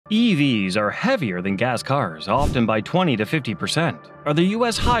EVs are heavier than gas cars, often by 20 to 50%. Are the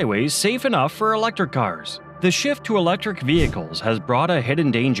US highways safe enough for electric cars? The shift to electric vehicles has brought a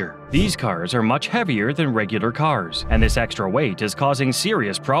hidden danger. These cars are much heavier than regular cars, and this extra weight is causing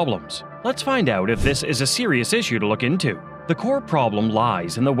serious problems. Let's find out if this is a serious issue to look into. The core problem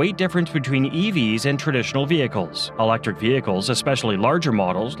lies in the weight difference between EVs and traditional vehicles. Electric vehicles, especially larger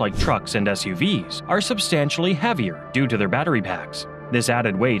models like trucks and SUVs, are substantially heavier due to their battery packs. This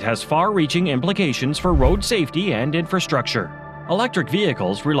added weight has far-reaching implications for road safety and infrastructure. Electric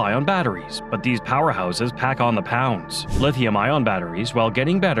vehicles rely on batteries, but these powerhouses pack on the pounds. Lithium-ion batteries, while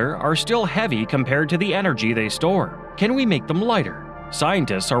getting better, are still heavy compared to the energy they store. Can we make them lighter?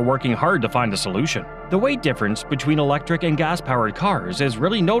 Scientists are working hard to find a solution. The weight difference between electric and gas-powered cars is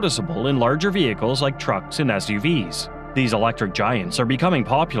really noticeable in larger vehicles like trucks and SUVs. These electric giants are becoming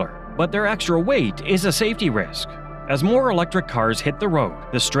popular, but their extra weight is a safety risk. As more electric cars hit the road,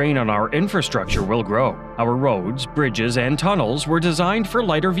 the strain on our infrastructure will grow. Our roads, bridges, and tunnels were designed for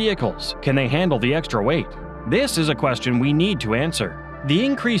lighter vehicles. Can they handle the extra weight? This is a question we need to answer. The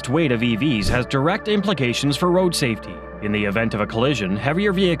increased weight of EVs has direct implications for road safety. In the event of a collision,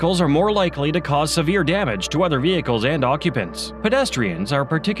 heavier vehicles are more likely to cause severe damage to other vehicles and occupants. Pedestrians are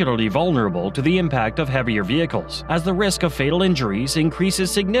particularly vulnerable to the impact of heavier vehicles, as the risk of fatal injuries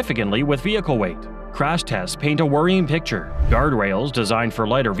increases significantly with vehicle weight. Crash tests paint a worrying picture. Guardrails designed for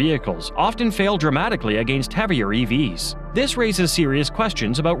lighter vehicles often fail dramatically against heavier EVs. This raises serious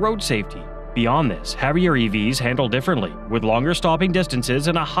questions about road safety. Beyond this, heavier EVs handle differently, with longer stopping distances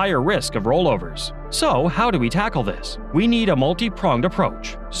and a higher risk of rollovers. So, how do we tackle this? We need a multi-pronged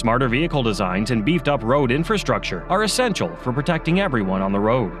approach. Smarter vehicle designs and beefed-up road infrastructure are essential for protecting everyone on the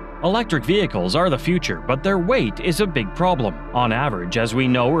road. Electric vehicles are the future, but their weight is a big problem. On average, as we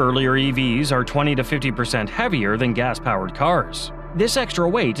know, earlier EVs are 20 to 50% heavier than gas-powered cars. This extra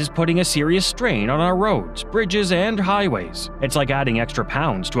weight is putting a serious strain on our roads, bridges, and highways. It's like adding extra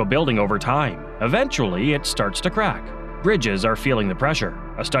pounds to a building over time. Eventually, it starts to crack. Bridges are feeling the pressure.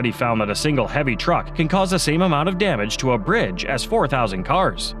 A study found that a single heavy truck can cause the same amount of damage to a bridge as 4,000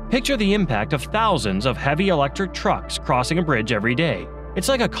 cars. Picture the impact of thousands of heavy electric trucks crossing a bridge every day. It's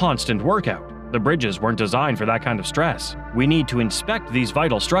like a constant workout. The bridges weren't designed for that kind of stress. We need to inspect these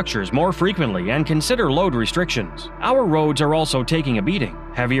vital structures more frequently and consider load restrictions. Our roads are also taking a beating.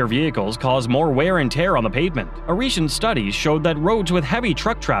 Heavier vehicles cause more wear and tear on the pavement. A recent study showed that roads with heavy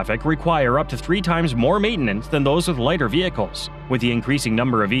truck traffic require up to 3 times more maintenance than those with lighter vehicles. With the increasing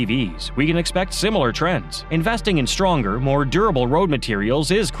number of EVs, we can expect similar trends. Investing in stronger, more durable road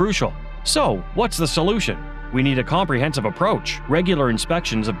materials is crucial. So, what's the solution? We need a comprehensive approach, regular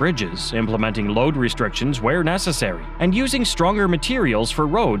inspections of bridges, implementing load restrictions where necessary, and using stronger materials for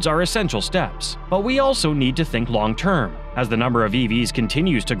roads are essential steps. But we also need to think long-term. As the number of EVs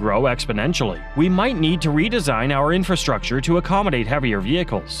continues to grow exponentially, we might need to redesign our infrastructure to accommodate heavier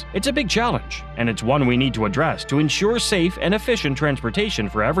vehicles. It's a big challenge, and it's one we need to address to ensure safe and efficient transportation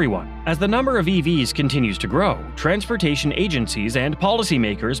for everyone. As the number of EVs continues to grow, transportation agencies and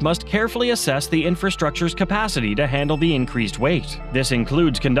policymakers must carefully assess the infrastructure's capacity to handle the increased weight. This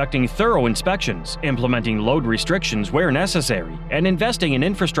includes conducting thorough inspections, implementing load restrictions where necessary, and investing in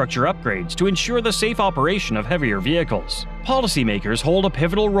infrastructure upgrades to ensure the safe operation of heavier vehicles. Policymakers hold a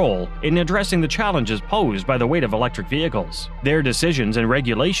pivotal role in addressing the challenges posed by the weight of electric vehicles. Their decisions and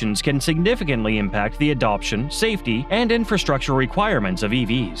regulations can significantly impact the adoption, safety, and infrastructure requirements of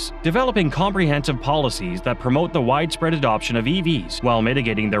EVs. Developing comprehensive policies that promote the widespread adoption of EVs while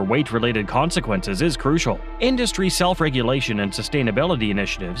mitigating their weight-related consequences is crucial. Industry self-regulation and sustainability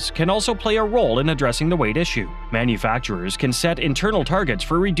initiatives can also play a role in addressing the weight issue. Manufacturers can set internal targets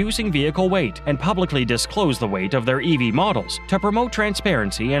for reducing vehicle weight and publicly disclose the weight of their EV models to promote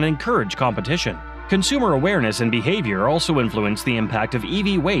transparency and encourage competition. Consumer awareness and behavior also influence the impact of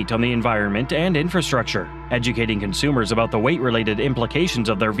EV weight on the environment and infrastructure. Educating consumers about the weight-related implications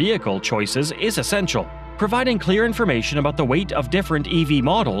of their vehicle choices is essential. Providing clear information about the weight of different EV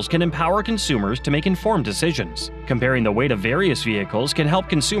models can empower consumers to make informed decisions. Comparing the weight of various vehicles can help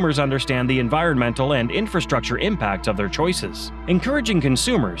consumers understand the environmental and infrastructure impacts of their choices. Encouraging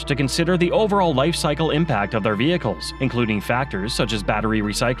consumers to consider the overall life cycle impact of their vehicles, including factors such as battery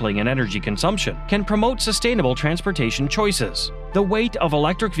recycling and energy consumption, can promote sustainable transportation choices. The weight of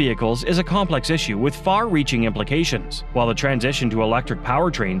electric vehicles is a complex issue with far-reaching implications. While the transition to electric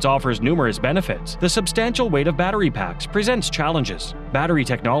powertrains offers numerous benefits, the substantial weight of battery packs presents challenges. Battery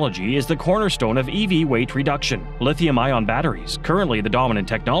technology is the cornerstone of EV weight reduction. Lithium-ion batteries, currently the dominant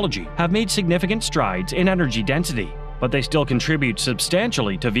technology, have made significant strides in energy density, but they still contribute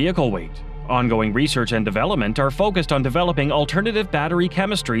substantially to vehicle weight. Ongoing research and development are focused on developing alternative battery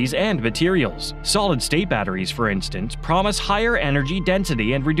chemistries and materials. Solid-state batteries, for instance, promise higher energy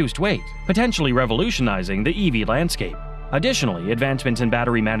density and reduced weight, potentially revolutionizing the EV landscape. Additionally, advancements in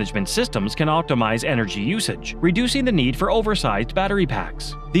battery management systems can optimize energy usage, reducing the need for oversized battery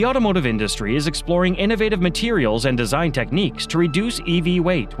packs. The automotive industry is exploring innovative materials and design techniques to reduce EV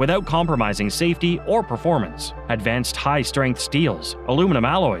weight without compromising safety or performance. Advanced high-strength steels, aluminum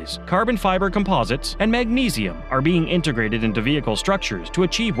alloys, carbon fiber composites, and magnesium are being integrated into vehicle structures to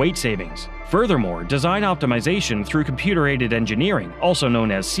achieve weight savings. Furthermore, design optimization through computer-aided engineering, also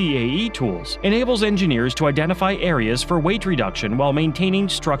known as CAE tools, enables engineers to identify areas for weight reduction while maintaining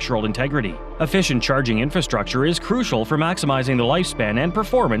structural integrity. Efficient charging infrastructure is crucial for maximizing the lifespan and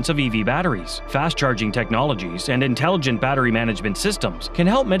performance of EV batteries. Fast charging technologies and intelligent battery management systems can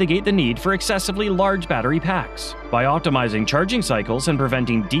help mitigate the need for excessively large battery packs. By optimizing charging cycles and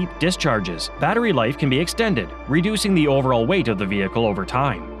preventing deep discharges, battery life can be extended, reducing the overall weight of the vehicle over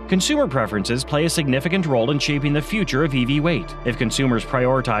time. Consumer preferences play a significant role in shaping the future of EV weight. If consumers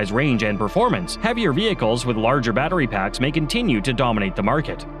prioritize range and performance, heavier vehicles with larger battery packs may continue to dominate the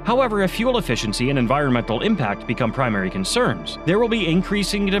market. However, if fuel efficiency and environmental impact become primary concerns, there will be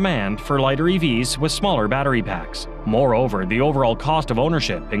increasing demand for lighter EVs with smaller battery packs. Moreover, the overall cost of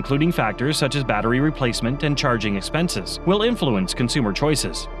ownership, including factors such as battery replacement and charging expenses, will influence consumer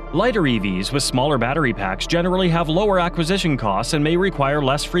choices. Lighter EVs with smaller battery packs generally have lower acquisition costs and may require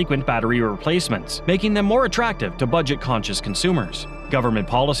less frequent battery replacements, making them more attractive to budget-conscious consumers. Government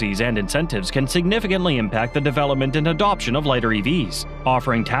policies and incentives can significantly impact the development and adoption of lighter EVs,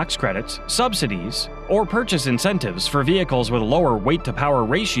 offering tax credits, subsidies, or purchase incentives for vehicles with lower weight-to-power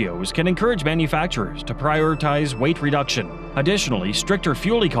ratios can encourage manufacturers to prioritize weight reduction. Additionally, stricter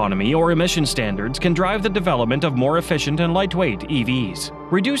fuel economy or emission standards can drive the development of more efficient and lightweight EVs.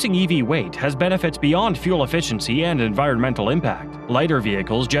 Reducing EV weight has benefits beyond fuel efficiency and environmental impact. Lighter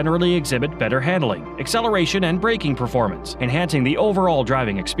vehicles generally exhibit better handling, acceleration, and braking performance, enhancing the overall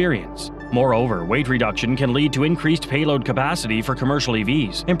driving experience. Moreover, weight reduction can lead to increased payload capacity for commercial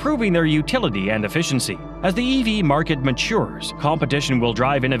EVs, improving their utility and efficiency. As the EV market matures, competition will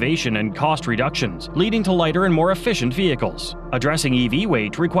drive innovation and cost reductions, leading to lighter and more efficient vehicles. Addressing EV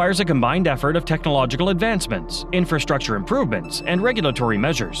weight requires a combined effort of technological advancements, infrastructure improvements, and regulatory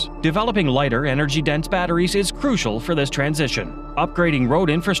measures. Developing lighter, energy-dense batteries is crucial for this transition. Upgrading road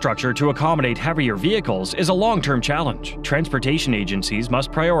infrastructure to accommodate heavier vehicles is a long-term challenge. Transportation agencies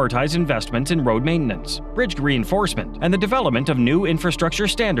must prioritize investments in road maintenance, bridge reinforcement, and the development of new infrastructure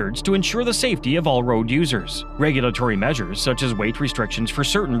standards to ensure the safety of all road users. Regulatory measures, such as weight restrictions for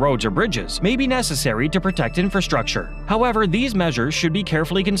certain roads or bridges, may be necessary to protect infrastructure. However, these measures should be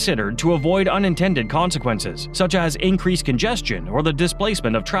carefully considered to avoid unintended consequences, such as increased congestion or the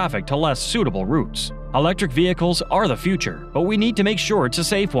displacement of traffic to less suitable routes. Electric vehicles are the future, but we need to make sure it's a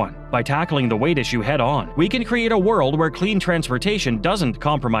safe one. By tackling the weight issue head-on, we can create a world where clean transportation doesn't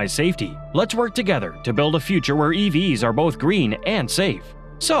compromise safety. Let's work together to build a future where EVs are both green and safe.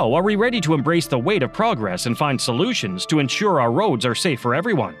 So, are we ready to embrace the weight of progress and find solutions to ensure our roads are safe for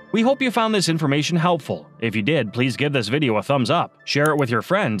everyone? We hope you found this information helpful. If you did, please give this video a thumbs up, share it with your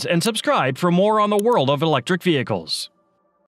friends, and subscribe for more on the world of electric vehicles.